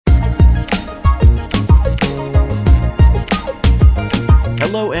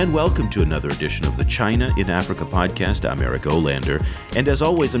Hello and welcome to another edition of the China in Africa podcast. I'm Eric Olander, and as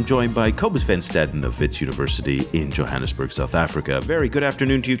always, I'm joined by Cobus van Staden of Wits University in Johannesburg, South Africa. Very good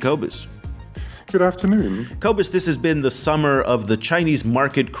afternoon to you, Cobus. Good afternoon. Cobus, this has been the summer of the Chinese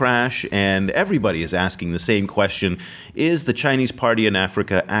market crash, and everybody is asking the same question. Is the Chinese party in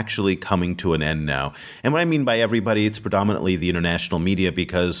Africa actually coming to an end now? And what I mean by everybody, it's predominantly the international media,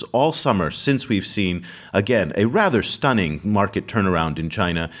 because all summer, since we've seen, again, a rather stunning market turnaround in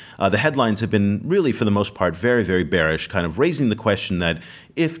China, the headlines have been really, for the most part, very, very bearish, kind of raising the question that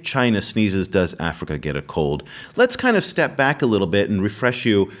if China sneezes, does Africa get a cold? Let's kind of step back a little bit and refresh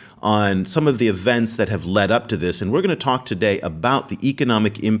you on some of the events that have led up to this. And we're going to talk today about the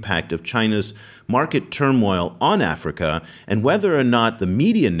economic impact of China's market turmoil on Africa and whether or not the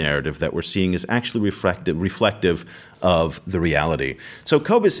media narrative that we're seeing is actually reflective of the reality. So,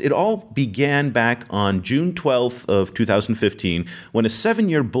 Cobus, it all began back on June 12th of 2015 when a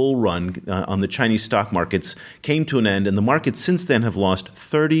 7-year bull run on the Chinese stock markets came to an end, and the markets since then have lost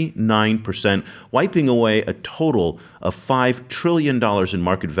 39%, wiping away a total of $5 trillion in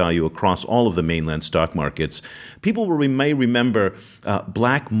market value across all of the mainland stock markets. People may remember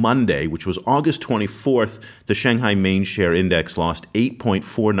Black Monday, which was August 24th. The Shanghai main share index lost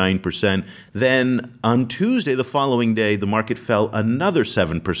 8.49%. Then on Tuesday, the following day, the market fell another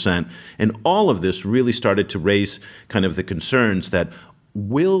 7%. And all of this really started to raise kind of the concerns that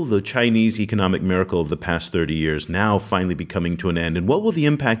will the Chinese economic miracle of the past 30 years now finally be coming to an end? And what will the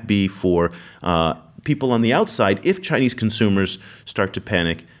impact be for people on the outside if Chinese consumers start to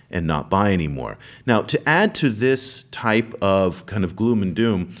panic and not buy anymore? Now, to add to this type of kind of gloom and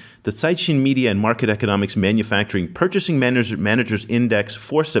doom, the Caixin Media and Market Economics Manufacturing Purchasing Managers Index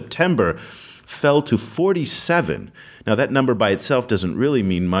for September fell to 47. Now, that number by itself doesn't really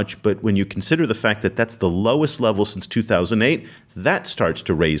mean much, but when you consider the fact that that's the lowest level since 2008, that starts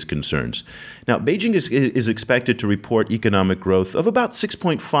to raise concerns. Now, Beijing is expected to report economic growth of about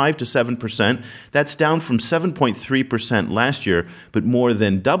 6.5 to 7%. That's down from 7.3% last year, but more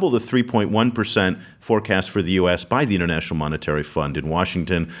than double the 3.1% forecast for the U.S. by the International Monetary Fund in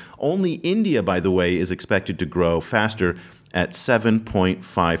Washington. Only India, by the way, is expected to grow faster at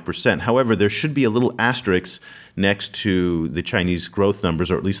 7.5%. However, there should be a little asterisk next to the Chinese growth numbers,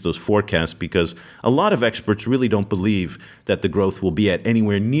 or at least those forecasts, because a lot of experts really don't believe that the growth will be at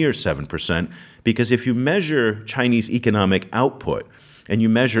anywhere near 7%, because if you measure Chinese economic output and you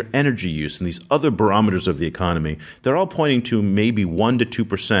measure energy use and these other barometers of the economy, they're all pointing to maybe 1 to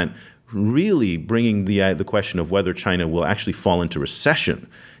 2%, really bringing the question of whether China will actually fall into recession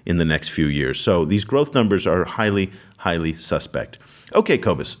in the next few years. So these growth numbers are highly suspect. Okay,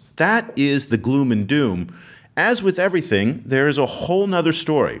 Cobus, that is the gloom and doom. As with everything, there is a whole nother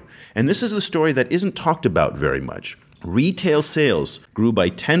story. And this is the story that isn't talked about very much. Retail sales grew by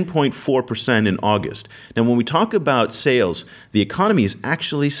 10.4% in August. Now, when we talk about sales, the economy is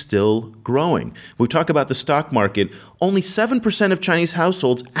actually still growing. When we talk about the stock market, only 7% of Chinese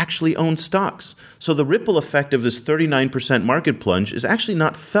households actually own stocks. So the ripple effect of this 39% market plunge is actually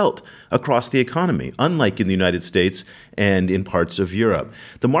not felt across the economy, unlike in the United States and in parts of Europe.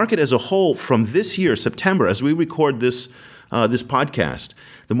 The market as a whole from this year, September, as we record this podcast,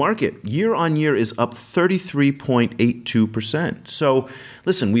 the market year on year is up 33.82%. So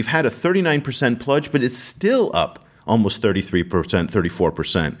listen, we've had a 39% plunge, but it's still up almost 33%,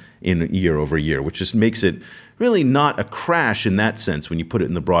 34% in year over year, which just makes it really not a crash in that sense when you put it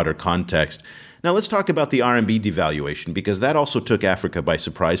in the broader context. Now, let's talk about the RMB devaluation, because that also took Africa by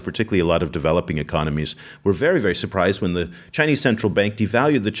surprise, particularly a lot of developing economies were very, very surprised when the Chinese central bank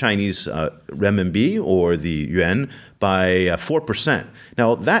devalued the Chinese renminbi, or the yuan, by 4%.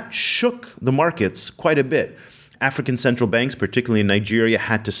 Now, that shook the markets quite a bit. African central banks, particularly in Nigeria,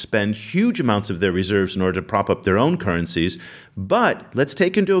 had to spend huge amounts of their reserves in order to prop up their own currencies. But let's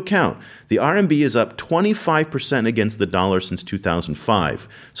take into account the RMB is up 25% against the dollar since 2005.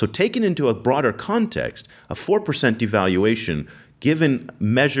 So taken into a broader context, a 4% devaluation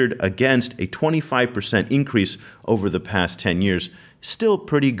measured against a 25% increase over the past 10 years, still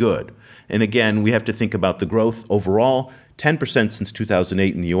pretty good. And again, we have to think about the growth overall, 10% since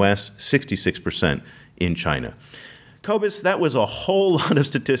 2008 in the US, 66% in China. Cobus, that was a whole lot of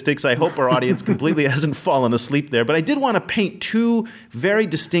statistics. I hope our audience completely hasn't fallen asleep there, but I did want to paint two very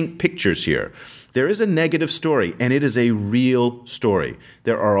distinct pictures here. There is a negative story, and it is a real story.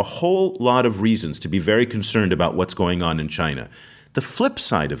 There are a whole lot of reasons to be very concerned about what's going on in China. The flip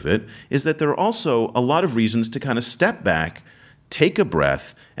side of it is that there are also a lot of reasons to kind of step back, take a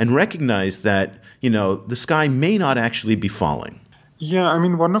breath, and recognize that, the sky may not actually be falling. Yeah, I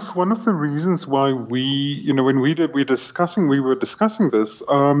mean, one of the reasons why when we were discussing this,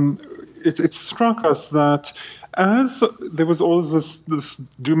 it struck us that as there was always this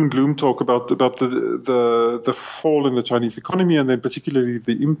doom and gloom talk about the fall in the Chinese economy, and then particularly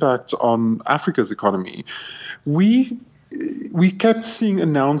the impact on Africa's economy, we we kept seeing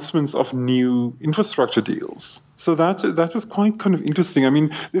announcements of new infrastructure deals. So that was quite kind of interesting. I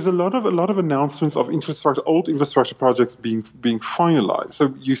mean, there's a lot of announcements of old infrastructure projects being finalized.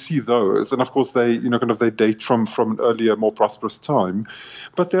 So you see those, and of course they they date from an earlier, more prosperous time.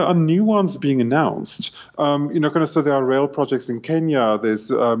 But there are new ones being announced. So there are rail projects in Kenya.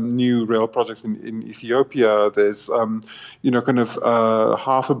 There's new rail projects in Ethiopia. There's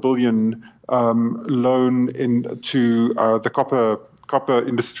 $500 million loan into the copper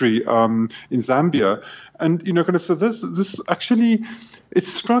industry in Zambia. And so this actually, it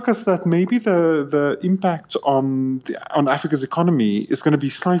struck us that maybe the impact on Africa's economy is going to be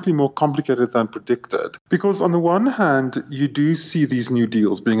slightly more complicated than predicted. Because on the one hand, you do see these new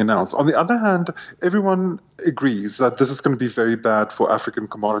deals being announced. On the other hand, everyone agrees that this is going to be very bad for African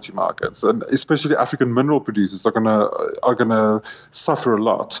commodity markets, and especially African mineral producers are gonna suffer a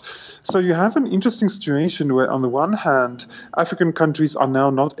lot. So you have an interesting situation where, on the one hand, African countries are now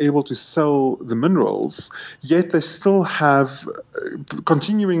not able to sell the minerals, yet they still have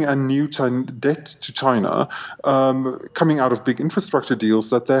continuing and new debt to China coming out of big infrastructure deals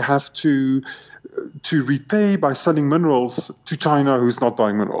that they have to repay by selling minerals to China, who's not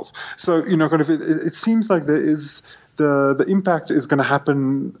buying minerals. So it seems like there is the impact is going to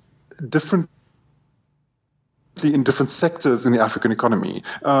happen differently in different sectors in the African economy,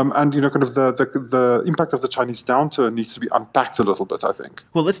 and the impact of the Chinese downturn needs to be unpacked a little bit, I think.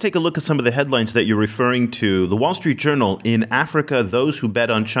 Well, let's take a look at some of the headlines that you're referring to. The Wall Street Journal: in Africa, those who bet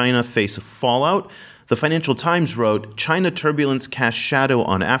on China face fallout. The Financial Times wrote, China turbulence casts shadow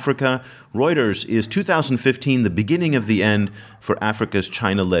on Africa. Reuters: is 2015 the beginning of the end for Africa's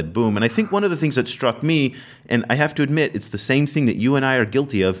China-led boom? And I think one of the things that struck me, and I have to admit, it's the same thing that you and I are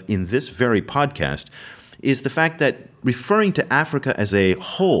guilty of in this very podcast, is the fact that referring to Africa as a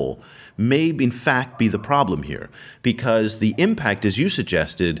whole may in fact be the problem here, because the impact, as you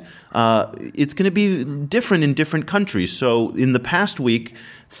suggested, it's going to be different in different countries. So in the past week,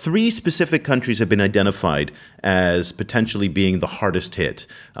 3 specific countries have been identified as potentially being the hardest hit.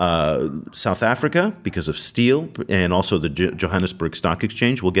 South Africa, because of steel, and also the Johannesburg Stock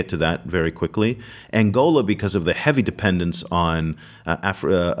Exchange. We'll get to that very quickly. Angola, because of the heavy dependence on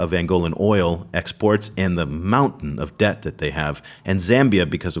of Angolan oil exports and the mountain of debt that they have. And Zambia,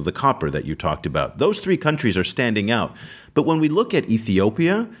 because of the copper that you talked about. Those 3 countries are standing out. But when we look at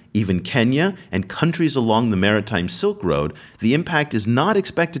Ethiopia, even Kenya, and countries along the maritime Silk Road, the impact is not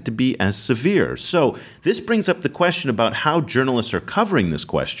expected to be as severe. So this brings up the question about how journalists are covering this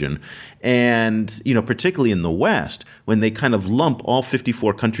question. And, particularly in the West, when they kind of lump all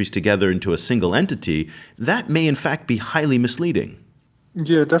 54 countries together into a single entity, that may in fact be highly misleading.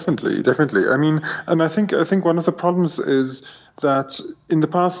 Yeah, definitely. I mean, and I think one of the problems is that in the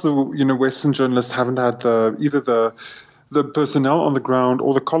past, Western journalists haven't had either the personnel on the ground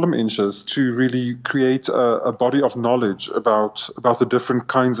or the column inches to really create a body of knowledge about the different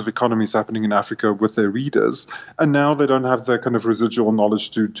kinds of economies happening in Africa with their readers. And now they don't have the kind of residual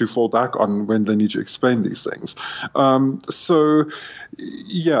knowledge to fall back on when they need to explain these things. You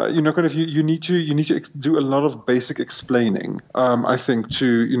need to do a lot of basic explaining, I think,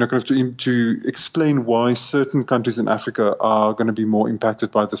 to explain why certain countries in Africa are going to be more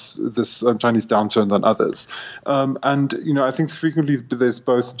impacted by this Chinese downturn than others. I think frequently there's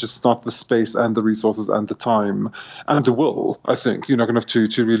both just not the space and the resources and the time and the will, I think,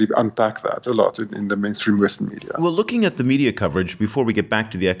 to really unpack that a lot in the mainstream Western media. Well, looking at the media coverage, before we get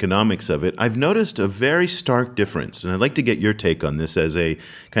back to the economics of it, I've noticed a very stark difference, and I'd like to get your take on this as a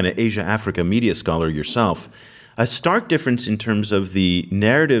kind of Asia-Africa media scholar yourself. A stark difference in terms of the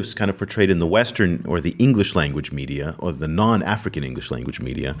narratives kind of portrayed in the Western or the English language media or the non-African English language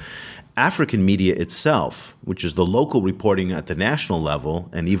media. African media itself, which is the local reporting at the national level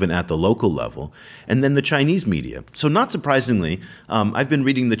and even at the local level, and then the Chinese media. So not surprisingly, I've been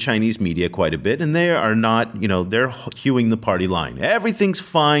reading the Chinese media quite a bit, and they are not, they're hewing the party line. Everything's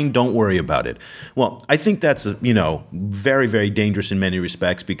fine, don't worry about it. Well, I think that's, very, very dangerous in many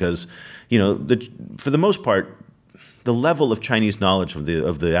respects because, for the most part, the level of Chinese knowledge of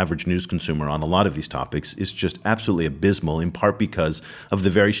the average news consumer on a lot of these topics is just absolutely abysmal, in part because of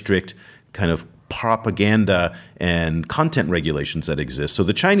the very strict kind of propaganda and content regulations that exist. So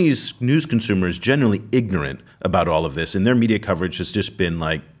the Chinese news consumer is generally ignorant about all of this, and their media coverage has just been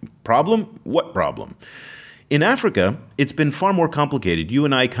like, problem? What problem? In Africa, it's been far more complicated. You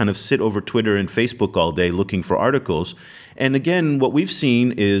and I kind of sit over Twitter and Facebook all day looking for articles. And again, what we've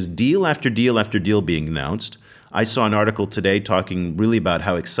seen is deal after deal after deal being announced. I saw an article today talking really about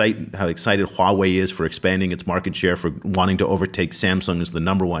how excited Huawei is for expanding its market share, for wanting to overtake Samsung as the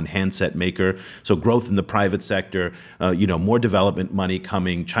number one handset maker. So growth in the private sector, more development money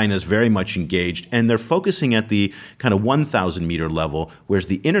coming. China's very much engaged, and they're focusing at the kind of 1,000 meter level, whereas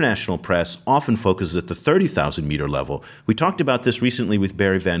the international press often focuses at the 30,000 meter level. We talked about this recently with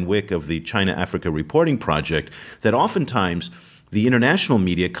Barry Van Wyck of the China Africa Reporting Project, that oftentimes the international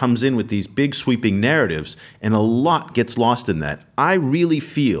media comes in with these big sweeping narratives, and a lot gets lost in that. I really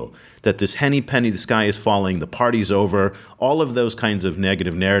feel that this henny penny, the sky is falling, the party's over, all of those kinds of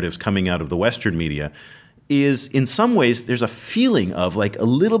negative narratives coming out of the Western media is, in some ways, there's a feeling of like a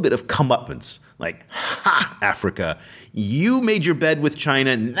little bit of comeuppance. Like, ha, Africa, you made your bed with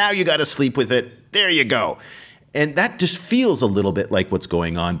China, now you got to sleep with it. There you go. And that just feels a little bit like what's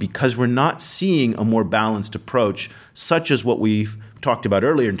going on because we're not seeing a more balanced approach, such as what we've talked about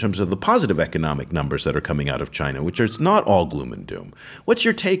earlier in terms of the positive economic numbers that are coming out of China, which is not all gloom and doom. What's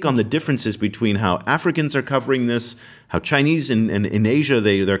your take on the differences between how Africans are covering this, how Chinese and in Asia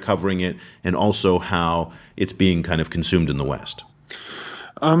they're covering it, and also how it's being kind of consumed in the West?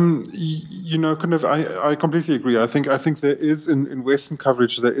 I completely agree. I think there is in Western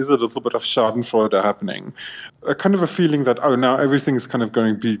coverage there is a little bit of Schadenfreude happening, a kind of a feeling that now everything is kind of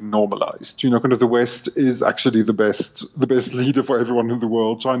going to be normalized. The West is actually the best leader for everyone in the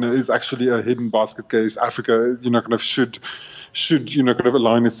world. China is actually a hidden basket case. Africa, should kind of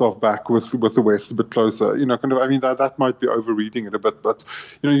align itself back with the West a bit closer. That might be overreading it a bit, but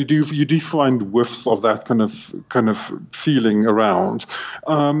you do find whiffs of that kind of feeling around.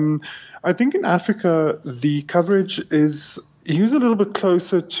 I think in Africa the coverage is a little bit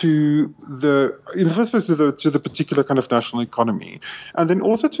closer to in the first place to the particular kind of national economy, and then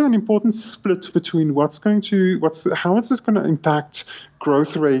also to an important split between how is it going to impact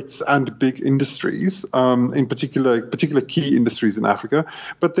growth rates and big industries, in particular key industries in Africa,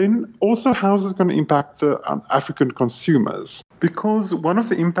 but then also how is it going to impact the African consumers? Because one of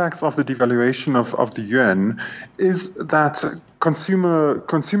the impacts of the devaluation of the yuan is that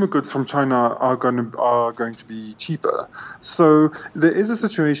consumer goods from China are going to be cheaper. So there is a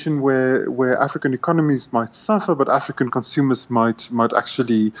situation where African economies might suffer, but African consumers might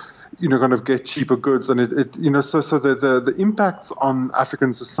actually kind of get cheaper goods, and so the impacts on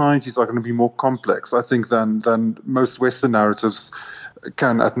African societies are going to be more complex, I think, than most Western narratives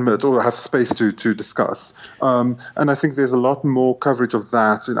can admit or have space to discuss. And I think there's a lot more coverage of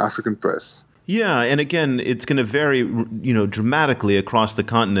that in African press. Yeah, and again, it's going to vary, dramatically across the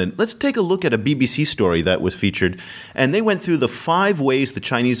continent. Let's take a look at a BBC story that was featured, and they went through the 5 ways the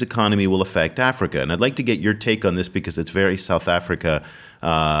Chinese economy will affect Africa. And I'd like to get your take on this because it's very South Africa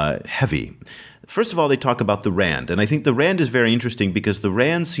heavy. First of all, they talk about the rand, and I think the rand is very interesting because the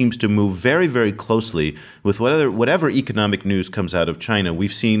rand seems to move very, very closely with whatever economic news comes out of China.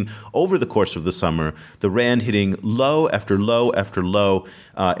 We've seen over the course of the summer the rand hitting low after low after low,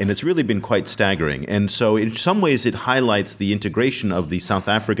 and it's really been quite staggering. And so in some ways it highlights the integration of the South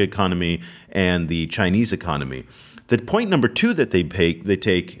Africa economy and the Chinese economy. The point number 2 that they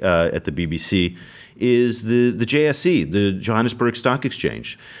take at the BBC is the JSE, the Johannesburg Stock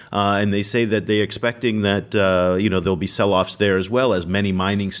Exchange. And they say that they're expecting that, there'll be sell-offs there as well, as many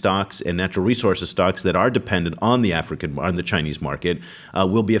mining stocks and natural resources stocks that are dependent on the Chinese market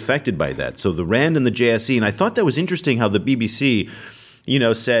will be affected by that. So the rand and the JSE, and I thought that was interesting how the BBC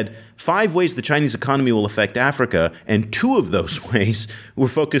said 5 ways the Chinese economy will affect Africa, and 2 of those ways were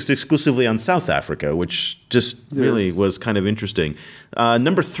focused exclusively on South Africa, which just really was kind of interesting.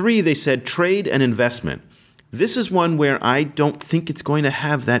 Number 3, they said trade and investment. This is one where I don't think it's going to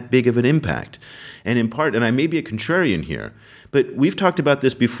have that big of an impact. And in part, and I may be a contrarian here, but we've talked about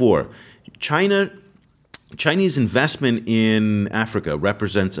this before, Chinese investment in Africa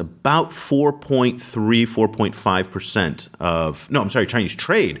represents about 4.5% Chinese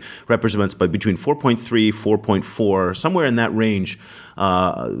trade represents by between 4.3, 4.4, somewhere in that range,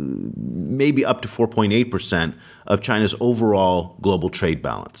 maybe up to 4.8% of China's overall global trade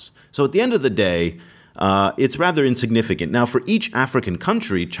balance. So at the end of the day, it's rather insignificant. Now, for each African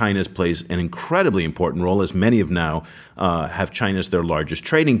country, China plays an incredibly important role, as many have China as their largest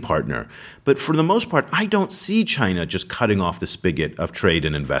trading partner. But for the most part, I don't see China just cutting off the spigot of trade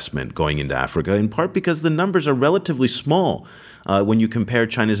and investment going into Africa, in part because the numbers are relatively small when you compare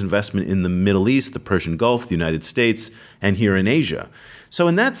China's investment in the Middle East, the Persian Gulf, the United States, and here in Asia. So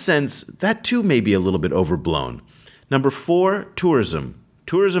in that sense, that too may be a little bit overblown. Number 4, tourism.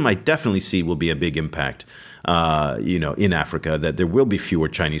 Tourism, I definitely see will be a big impact. in Africa, that there will be fewer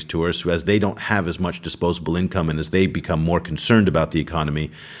Chinese tourists as they don't have as much disposable income and as they become more concerned about the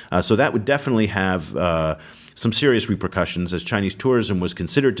economy. So that would definitely have some serious repercussions, as Chinese tourism was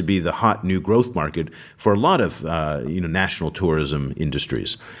considered to be the hot new growth market for a lot of national tourism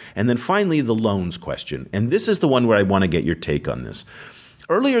industries. And then finally, the loans question. And this is the one where I want to get your take on this.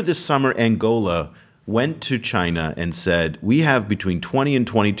 Earlier this summer, Angola went to China and said, we have between $20 and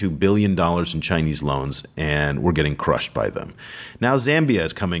 $22 billion in Chinese loans, and we're getting crushed by them. Now Zambia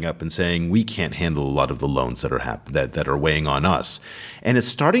is coming up and saying, we can't handle a lot of the loans that are that are weighing on us. And it's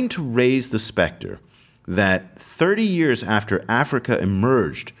starting to raise the specter that 30 years after Africa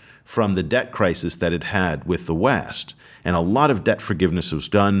emerged from the debt crisis that it had with the West, and a lot of debt forgiveness was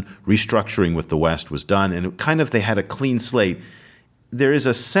done, restructuring with the West was done, and they had a clean slate. There is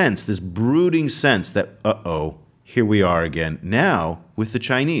a sense, this brooding sense that, here we are again, now with the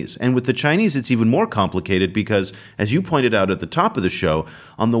Chinese. And with the Chinese, it's even more complicated because, as you pointed out at the top of the show,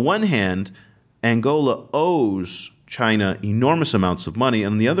 on the one hand, Angola owes China enormous amounts of money,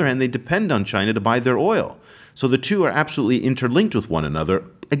 and on the other hand, they depend on China to buy their oil. So the two are absolutely interlinked with one another,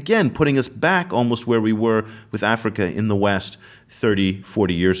 again, putting us back almost where we were with Africa in the West 30,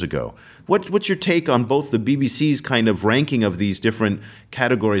 40 years ago. What's your take on both the BBC's kind of ranking of these different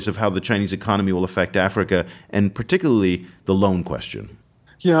categories of how the Chinese economy will affect Africa, and particularly the loan question?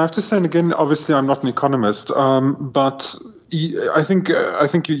 Yeah, I have to say, and again, obviously, I'm not an economist, but I think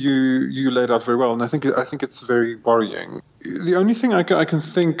you laid out very well, and I think it's very worrying. The only thing I can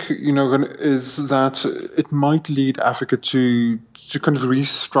think, is that it might lead Africa to kind of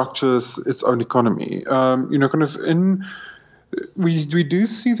restructure its own economy. We do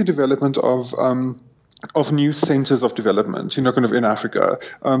see the development of new centers of development, in Africa,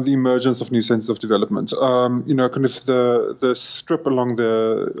 the emergence of new centers of development, the strip along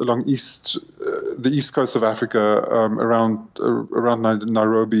the east coast of Africa, around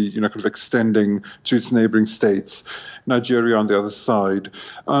Nairobi, extending to its neighboring states, Nigeria on the other side.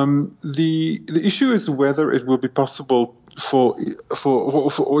 The issue is whether it will be possible for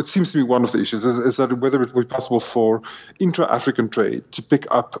it seems to be one of the issues is that whether it will be possible for intra-African trade to pick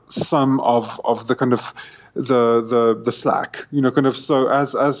up some of the kind of the slack, so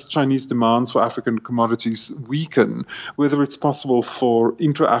as Chinese demands for African commodities weaken, whether it's possible for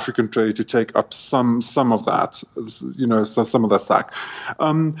intra-African trade to take up some of that, some of that slack.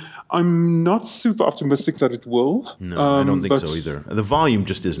 I'm not super optimistic that it will. No, I don't think so either. The volume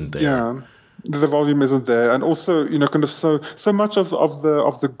just isn't there. Yeah. The volume isn't there, and also, so much of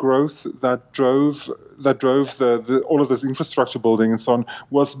the growth that drove the all of this infrastructure building and so on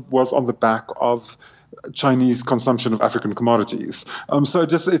was on the back of Chinese consumption of African commodities. So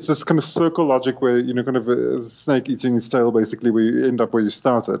it's this kind of circle logic where kind of a snake eating its tail. Basically, where you end up where you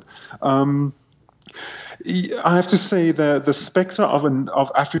started. I have to say the specter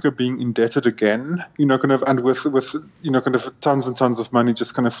of Africa being indebted again, and with tons and tons of money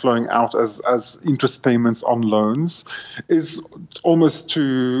just kind of flowing out as interest payments on loans is almost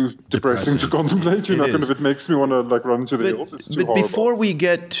too depressing to contemplate. It makes me want to run into the hills. It's too horrible. Before we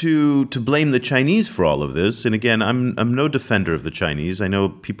get to blame the Chinese for all of this, and again, I'm no defender of the Chinese. I know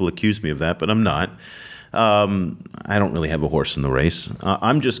people accuse me of that, but I'm not. I don't really have a horse in the race.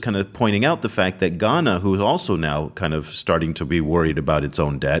 I'm just kind of pointing out the fact that Ghana, who is also now kind of starting to be worried about its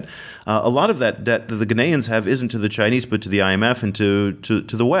own debt, a lot of that debt that the Ghanaians have isn't to the Chinese, but to the IMF and to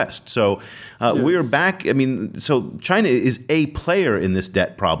the West. So we're back. So China is a player in this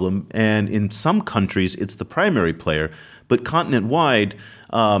debt problem, and in some countries, it's the primary player. But continent-wide,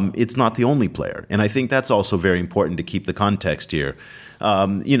 it's not the only player. And I think that's also very important to keep the context here.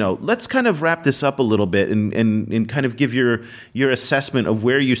 Let's kind of wrap this up a little bit and kind of give your assessment of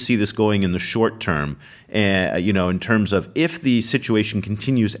where you see this going in the short term, in terms of if the situation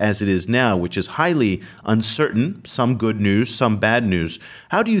continues as it is now, which is highly uncertain, some good news, some bad news.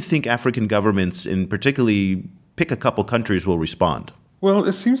 How do you think African governments, and particularly pick a couple countries, will respond? Well,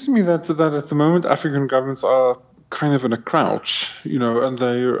 it seems to me that at the moment African governments are kind of in a crouch, and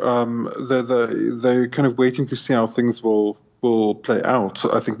they're kind of waiting to see how things will play out,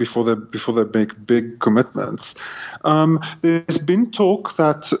 I think, before they make big commitments. There's been talk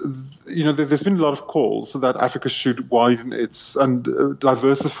that, there's been a lot of calls that Africa should widen and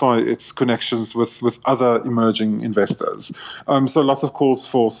diversify its connections with other emerging investors. So lots of calls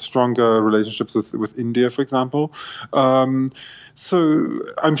for stronger relationships with India, for example. So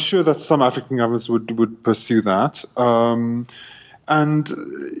I'm sure that some African governments would pursue that. And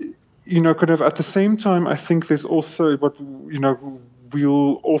kind of at the same time, I think there's also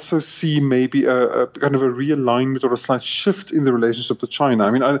we'll also see maybe a kind of a realignment or a slight shift in the relationship to China.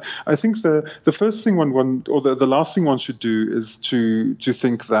 I mean, I think the first thing the last thing one should do is to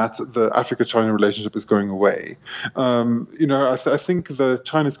think that the Africa-China relationship is going away. I think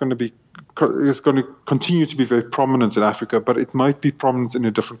China is going to continue to be very prominent in Africa, but it might be prominent in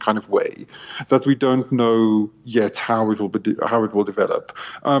a different kind of way that we don't know yet how it will develop.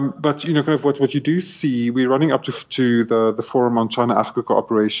 But kind of what you do see, we're running up to the Forum on China-Africa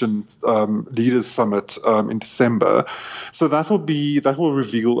Cooperation Leaders Summit in December. So that will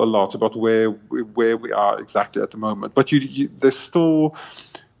reveal a lot about where we are exactly at the moment. But there's still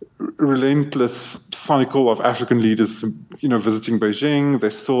relentless cycle of African leaders, visiting Beijing.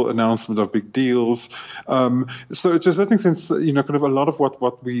 There's still announcement of big deals. So to a certain extent, kind of a lot of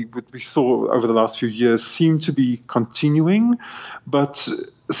what we saw over the last few years seem to be continuing, but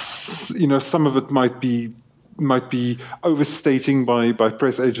some of it might be overstating by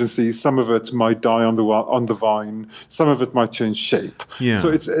press agencies. Some of it might die on the vine. Some of it might change shape. Yeah.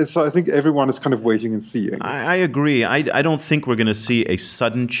 So I think everyone is kind of waiting and seeing. I agree. I don't think we're going to see a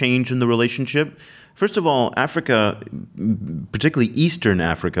sudden change in the relationship. First of all, Africa, particularly Eastern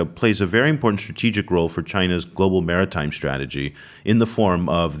Africa, plays a very important strategic role for China's global maritime strategy in the form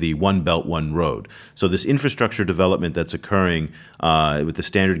of the One Belt, One Road. So this infrastructure development that's occurring with the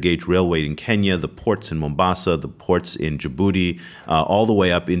standard gauge railway in Kenya, the ports in Mombasa, the ports in Djibouti, all the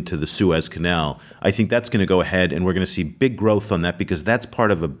way up into the Suez Canal, I think that's going to go ahead, and we're going to see big growth on that because that's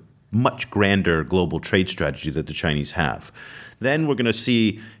part of a much grander global trade strategy that the Chinese have. Then we're going to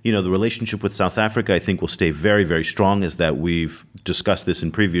see, the relationship with South Africa, I think, will stay very, very strong, as that we've discussed this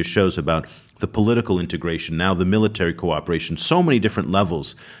in previous shows about the political integration, now the military cooperation, so many different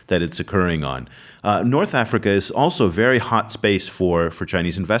levels that it's occurring on. North Africa is also a very hot space for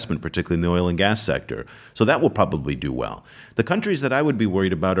Chinese investment, particularly in the oil and gas sector. So that will probably do well. The countries that I would be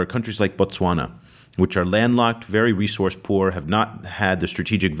worried about are countries like Botswana, which are landlocked, very resource poor, have not had the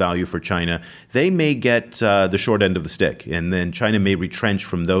strategic value for China. They may get the short end of the stick, and then China may retrench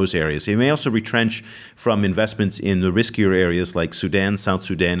from those areas. They may also retrench from investments in the riskier areas like Sudan, South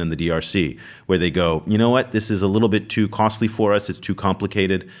Sudan, and the DRC, where they go, you know what, this is a little bit too costly for us, it's too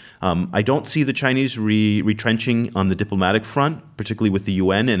complicated. I don't see the Chinese retrenching on the diplomatic front, particularly with the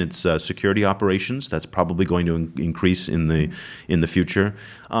UN and its security operations. That's probably going to increase in the future.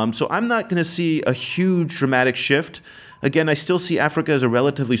 So I'm not going to see a huge dramatic shift. Again, I still see Africa as a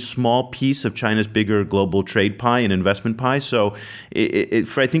relatively small piece of China's bigger global trade pie and investment pie. So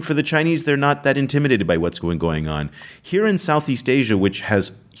I think for the Chinese, they're not that intimidated by what's going on. Here in Southeast Asia, which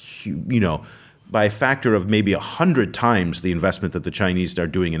has, by a factor of maybe 100 times the investment that the Chinese are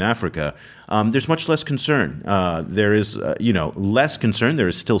doing in Africa, there's much less concern. There is, less concern. There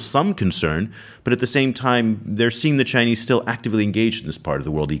is still some concern, but at the same time, they're seeing the Chinese still actively engaged in this part of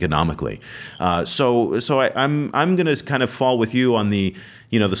the world economically. So I'm going to kind of fall with you on the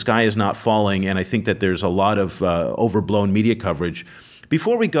sky is not falling, and I think that there's a lot of overblown media coverage.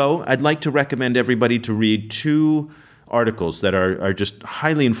 Before we go, I'd like to recommend everybody to read two articles that are just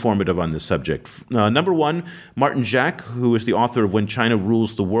highly informative on this subject. Number one, Martin Jacques, who is the author of When China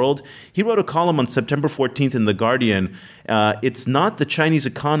Rules the World, he wrote a column on September 14th in The Guardian. It's not the Chinese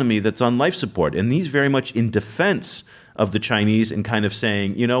economy that's on life support, and he's very much in defense of the Chinese and kind of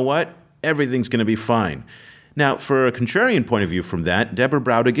saying, you know what, everything's going to be fine. Now, for a contrarian point of view from that, Deborah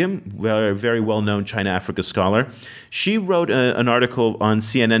Browdigam, a very well-known China-Africa scholar, she wrote an article on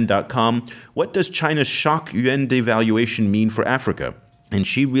CNN.com, What Does China's Shock Yuan Devaluation Mean for Africa? And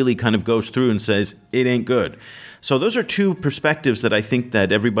she really kind of goes through and says, it ain't good. So those are two perspectives that I think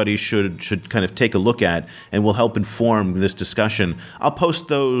that everybody should kind of take a look at and will help inform this discussion. I'll post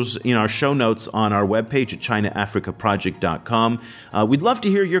those in our show notes on our webpage at ChinaAfricaProject.com. We'd love to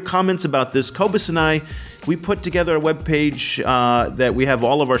hear your comments about this. Cobus and I, we put together a webpage that we have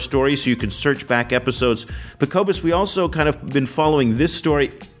all of our stories, so you can search back episodes. But Cobus, we also kind of been following this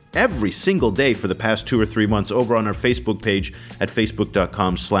story every single day for the past 2 or 3 months over on our Facebook page at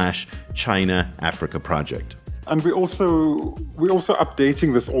facebook.com/ChinaAfricaProject. And we're also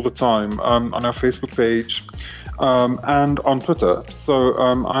updating this all the time on our Facebook page and on Twitter. So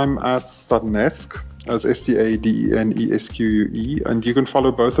I'm at Stadenesque, as STADENESQUE, and you can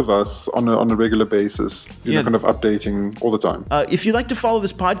follow both of us on a regular basis. Kind of updating all the time. If you'd like to follow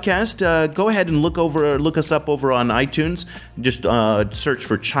this podcast, go ahead and look us up over on iTunes. Just search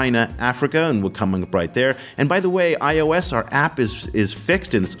for China Africa, and we'll come up right there. And by the way, iOS, our app is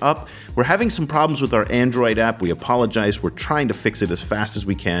fixed and it's up. We're having some problems with our Android app. We apologize. We're trying to fix it as fast as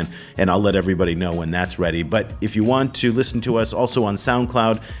we can, and I'll let everybody know when that's ready. But if you want to listen to us also on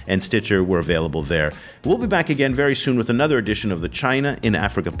SoundCloud and Stitcher, we're available there. there. We'll be back again very soon with another edition of the China in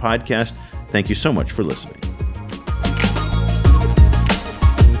Africa podcast. Thank you so much for listening.